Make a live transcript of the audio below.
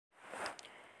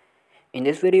In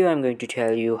this video, I'm going to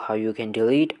tell you how you can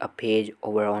delete a page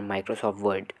over on Microsoft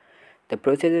Word. The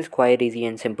process is quite easy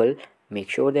and simple. Make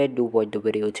sure that you watch the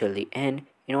video till the end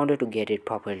in order to get it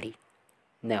properly.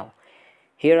 Now,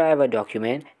 here I have a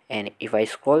document, and if I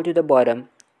scroll to the bottom,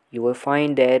 you will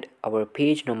find that our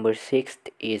page number 6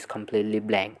 is completely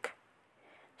blank.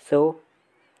 So,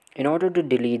 in order to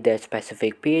delete that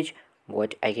specific page,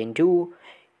 what I can do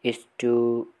is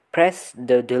to press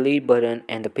the delete button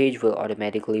and the page will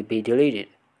automatically be deleted.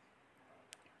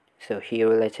 So here,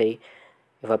 let's say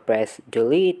if I press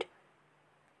delete,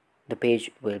 the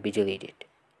page will be deleted.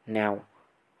 Now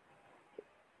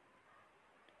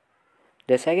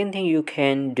the second thing you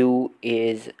can do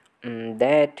is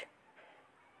that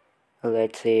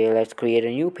let's create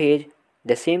a new page.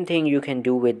 The same thing you can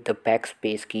do with the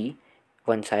backspace key.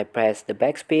 Once I press the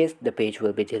backspace, the page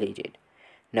will be deleted.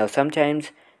 Now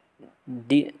sometimes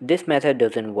this method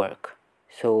doesn't work,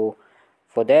 so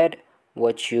for that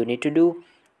what you need to do,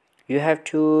 you have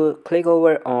to click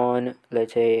over on,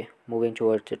 let's say moving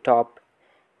towards the top,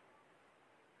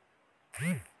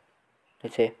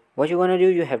 let's say what you want to do,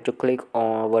 you have to click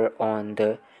over on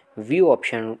the view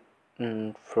option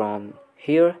from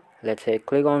here. Let's say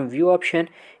click on view option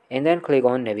and then click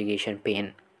on navigation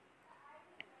pane.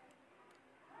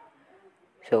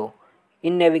 So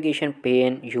in navigation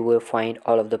pane you will find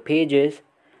all of the pages,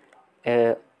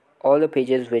 all the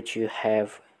pages which you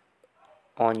have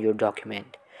on your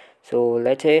document. So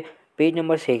let's say page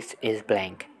number 6 is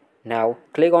blank. Now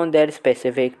click on that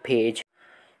specific page,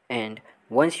 and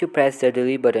once you press the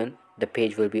delete button, the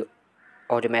page will be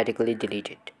automatically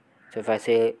deleted. So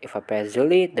if I press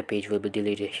delete, the page will be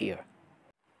deleted here.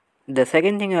 The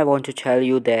second thing I want to tell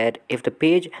you, that if the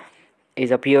page is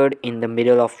appeared in the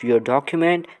middle of your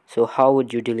document, so how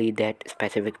would you delete that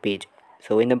specific page?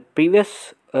 So in the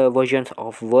previous versions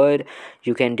of Word,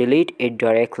 you can delete it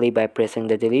directly by pressing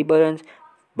the delete buttons,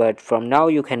 but from now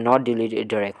you cannot delete it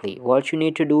directly. What you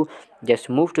need to do, just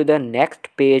move to the next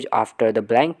page after the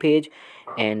blank page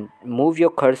and move your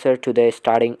cursor to the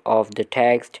starting of the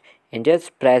text and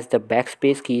just press the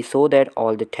backspace key so that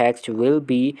all the text will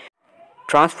be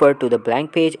transferred to the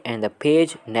blank page and the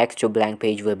page next to blank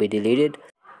page will be deleted.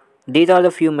 These are the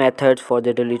few methods for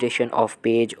the deletion of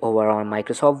page over on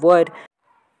Microsoft Word.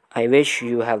 I wish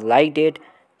you have liked it.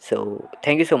 So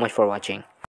thank you so much for watching.